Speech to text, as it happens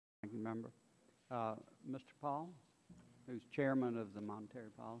ranking member. Mr. Paul, who's chairman of the Monetary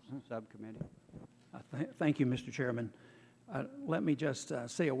Policy Subcommittee. Thank you, Mr. Chairman. Let me just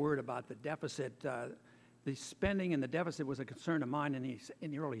say a word about the deficit. The spending and the deficit was a concern of mine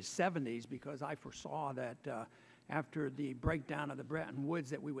in the early 70s because I foresaw that after the breakdown of the Bretton Woods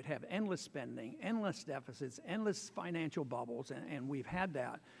that we would have endless spending, endless deficits, endless financial bubbles, and we've had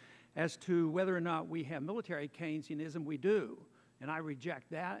that. As to whether or not we have military Keynesianism, we do. And I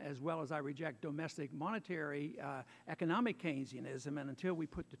reject that as well as I reject domestic monetary economic Keynesianism. And until we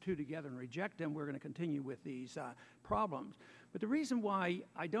put the two together and reject them, we're going to continue with these problems. But the reason why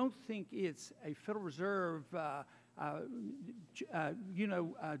I don't think it's a Federal Reserve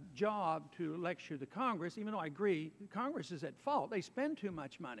job to lecture the Congress, even though I agree Congress is at fault. They spend too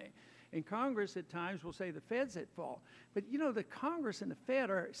much money. And Congress at times will say the Fed's at fault. But you know, the Congress and the Fed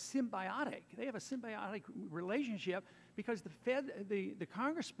are symbiotic. They have a symbiotic relationship because the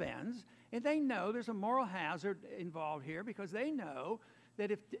Congress spends, and they know there's a moral hazard involved here because they know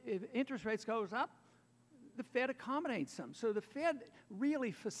that if interest rates goes up, the Fed accommodates them. So the Fed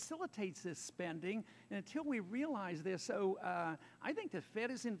really facilitates this spending, and until we realize this, I think the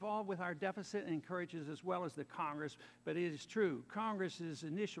Fed is involved with our deficit and encourages as well as the Congress, but it is true. Congress's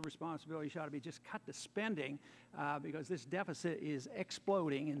initial responsibility should be just cut the spending because this deficit is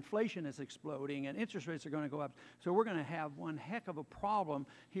exploding, inflation is exploding, and interest rates are going to go up. So we're going to have one heck of a problem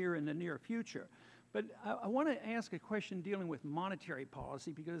here in the near future. But I want to ask a question dealing with monetary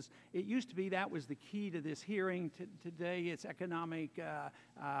policy because it used to be that was the key to this hearing. Today it's economic,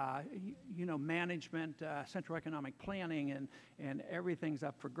 management, central economic planning, and everything's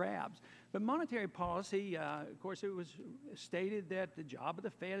up for grabs. But monetary policy, of course, it was stated that the job of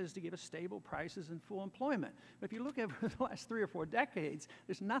the Fed is to give us stable prices and full employment. But if you look at the last 3 or 4 decades,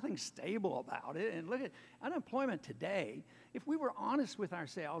 there's nothing stable about it. And look at unemployment today. If we were honest with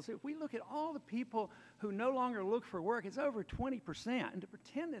ourselves, if we look at all the people who no longer look for work, it's over 20%. And to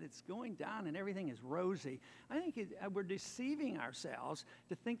pretend that it's going down and everything is rosy, I think we're deceiving ourselves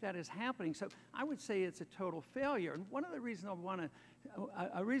to think that is happening. So I would say it's a total failure. And one of the reasons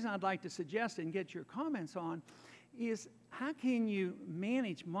a reason I'd like to suggest and get your comments on is how can you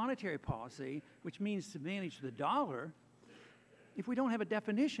manage monetary policy, which means to manage the dollar, if we don't have a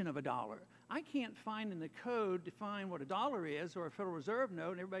definition of a dollar? I can't find in the code define what a dollar is or a Federal Reserve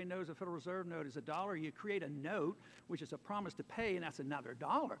note. And everybody knows a Federal Reserve note is a dollar. You create a note, which is a promise to pay, and that's another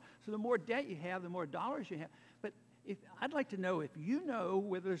dollar. So the more debt you have, the more dollars you have. But I'd like to know if you know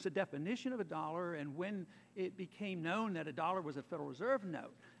whether there's a definition of a dollar and when it became known that a dollar was a Federal Reserve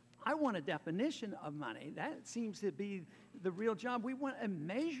note. I want a definition of money. That seems to be the real job. We want a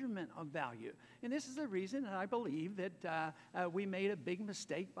measurement of value. And this is the reason that I believe that we made a big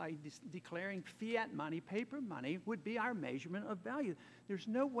mistake by declaring fiat money, paper money, would be our measurement of value. There's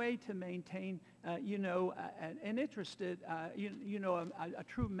no way to maintain, an interested, a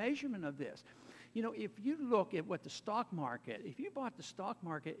true measurement of this. You know, if you look at what the stock market, if you bought the stock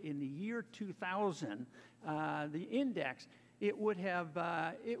market in the year 2000, the index, it would have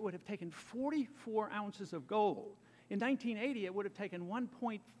taken 44 ounces of gold. In 1980, it would have taken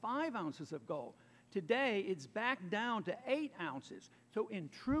 1.5 ounces of gold. Today, it's back down to 8 ounces. So in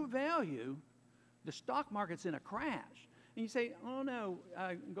true value, the stock market's in a crash. And you say, oh no,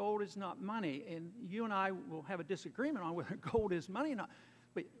 gold is not money. And you and I will have a disagreement on whether gold is money or not.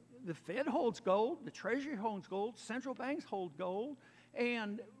 But the Fed holds gold, the Treasury holds gold, central banks hold gold,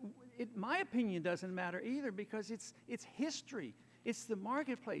 and my opinion doesn't matter either because it's history. It's the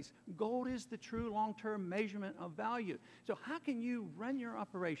marketplace. Gold is the true long-term measurement of value. So how can you run your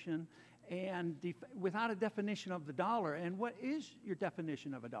operation and without a definition of the dollar? And what is your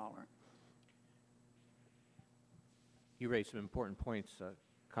definition of a dollar? You raised some important points,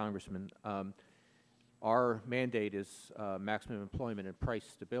 Congressman. Our mandate is maximum employment and price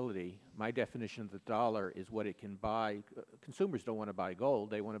stability. My definition of the dollar is what it can buy. Consumers don't want to buy gold.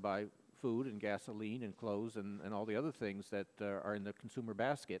 They want to buy food and gasoline and clothes and all the other things that are in the consumer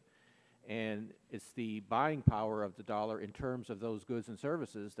basket. And it's the buying power of the dollar in terms of those goods and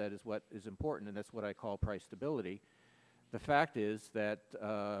services that is what is important, and that's what I call price stability. The fact is that,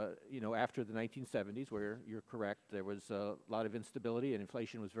 after the 1970s, where you're correct, there was a lot of instability and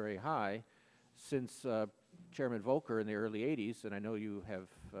inflation was very high. Since Chairman Volcker in the early 80s, and I know you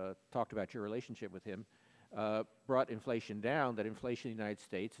have talked about your relationship with him, brought inflation down, that inflation in the United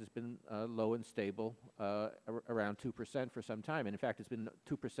States has been low and stable, around 2% for some time. And in fact, it's been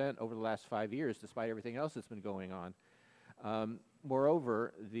 2% over the last 5 years, despite everything else that's been going on.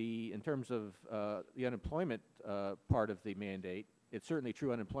 Moreover, in terms of the unemployment part of the mandate, it's certainly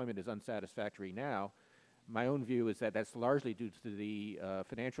true unemployment is unsatisfactory now. My own view is that that's largely due to the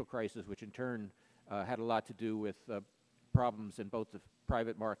financial crisis, which in turn had a lot to do with problems in both the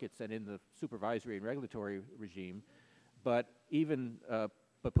private markets and in the supervisory and regulatory regime. But even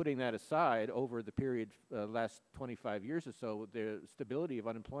but putting that aside, over the period last 25 years or so, the stability of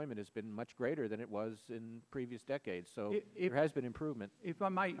unemployment has been much greater than it was in previous decades. So there has been improvement. If I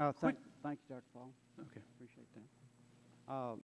might, Thank you, Dr. Paul. okay. Appreciate that.